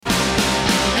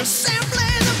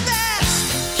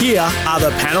Here are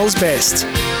the panel's best.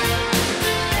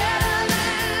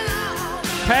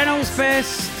 Panel's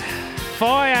best.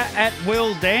 Fire at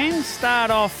Will Dan.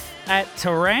 Start off at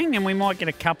Terang, and we might get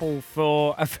a couple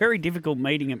for a very difficult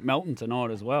meeting at Melton tonight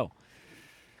as well.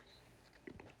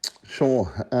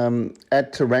 Sure.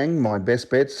 At Terang, my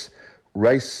best bets,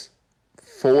 race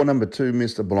 4, number 2,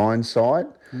 Mr.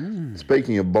 Blindside.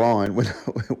 Speaking of blind,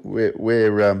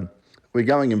 we're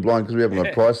going in blind because we haven't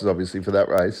got prices, obviously, for that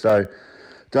race. So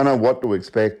don't know what to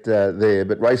expect there.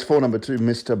 But race 4, number 2,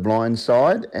 Mr.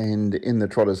 Blindside. And in the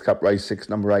Trotters Cup, race 6,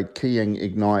 number 8, Kiang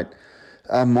Ignite.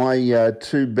 My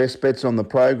two best bets on the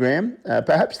program.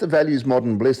 Perhaps the value's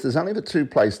Modern Bliss. There's only the 2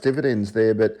 place dividends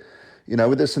there, but you know,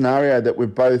 with the scenario that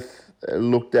we've both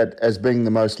looked at as being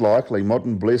the most likely,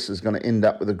 Modern Bliss is going to end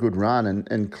up with a good run,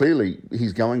 and clearly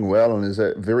he's going well and is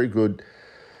a very good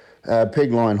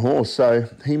peg line horse. So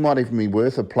he might even be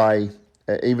worth a play,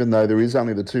 even though there is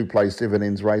only the 2 place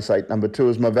dividends. Race 8, number 2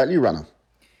 is my value runner.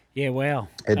 Yeah, wow.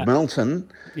 At Melton.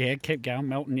 Yeah, keep going,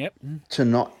 Melton, yep.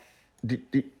 Tonight. Do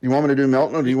you want me to do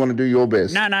Melton or do you want to do your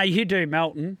best? No, you do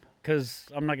Melton, because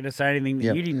I'm not going to say anything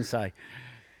that you didn't say.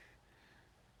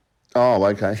 Oh,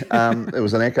 okay. It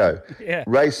was an echo. Yeah.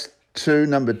 Race 2,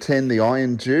 number 10, the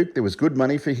Iron Duke. There was good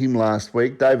money for him last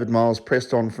week. David Miles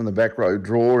pressed on from the back row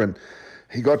draw, and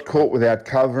he got caught without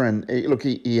cover. And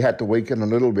he had to weaken a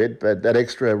little bit, but that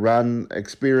extra run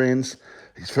experience,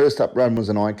 his first up run was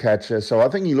an eye catcher. So I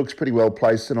think he looks pretty well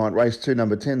placed tonight. Race 2,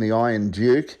 number 10, the Iron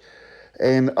Duke.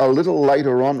 And a little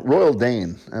later on, Royal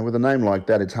Dan. And with a name like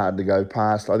that, it's hard to go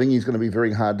past. I think he's going to be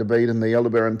very hard to beat in the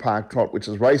Elderberry Park Trot, which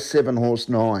is race 7, horse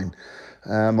 9.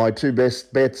 My 2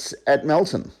 best bets at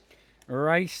Melton.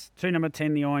 Race 2, number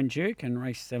 10, the Iron Duke, and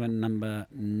race 7, number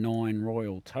 9,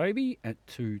 Royal Toby at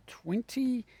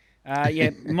 220.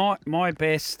 My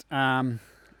best,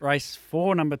 race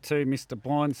 4, number 2, Mr.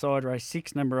 Blindside, race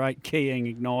 6, number 8, Kiang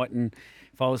Ignite, and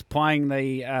if I was playing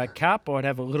the Cup, I'd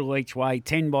have a little each way,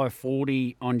 10 by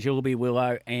 40 on Jillaby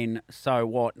Willow and So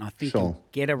What. And I think you'll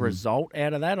get a result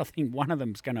out of that. I think one of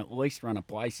them's going to at least run a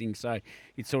placing, so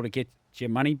you'd sort of get your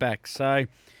money back. So,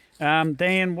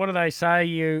 Dan, what do they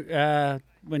say?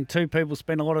 When 2 people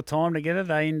spend a lot of time together,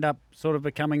 they end up sort of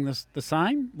becoming the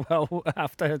same? Well,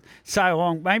 after so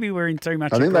long, maybe we're in too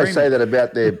much agreement. They say that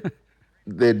about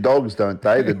their dogs, don't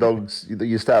they? The dogs,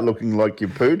 you start looking like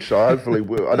your pooch. So hopefully,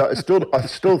 I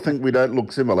still think we don't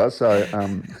look similar. So,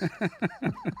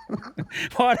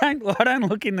 well, I don't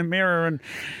look in the mirror and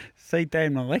see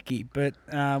Dan Malecki, but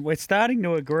we're starting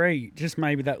to agree. Just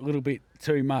maybe that little bit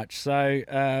too much. So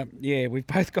we've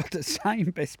both got the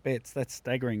same best bets. That's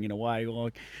staggering in a way.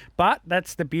 But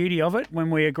that's the beauty of it.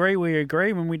 When we agree, we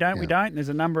agree. When we don't, we don't. And there's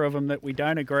a number of them that we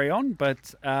don't agree on.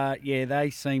 But they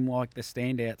seem like the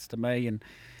standouts to me. And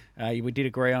we did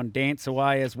agree on Dance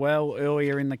Away as well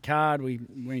earlier in the card. We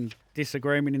were in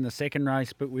disagreement in the second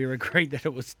race, but we agreed that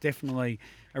it was definitely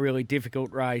a really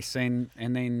difficult race. And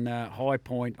then High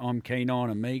Point, I'm keen on.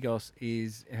 Amigos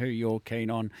is who you're keen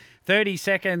on. 30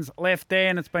 seconds left,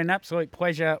 Dan. It's been an absolute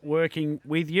pleasure working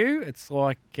with you. It's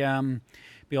like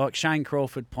be like Shane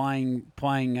Crawford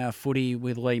playing footy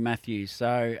with Lee Matthews.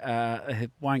 So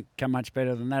it won't come much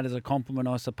better than that as a compliment,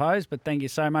 I suppose. But thank you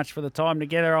so much for the time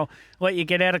together. I'll let you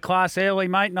get out of class early,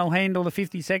 mate, and I'll handle the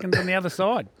 50 seconds on the other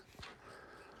side.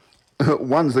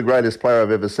 One's the greatest player I've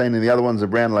ever seen, and the other one's a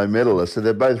Brownlow medalist. So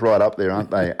they're both right up there,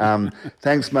 aren't they?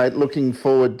 Thanks, mate. Looking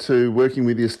forward to working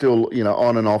with you still,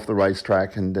 on and off the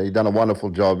racetrack. And you've done a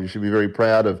wonderful job. You should be very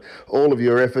proud of all of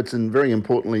your efforts and, very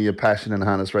importantly, your passion in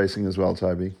harness racing as well,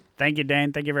 Toby. Thank you,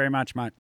 Dan. Thank you very much, mate.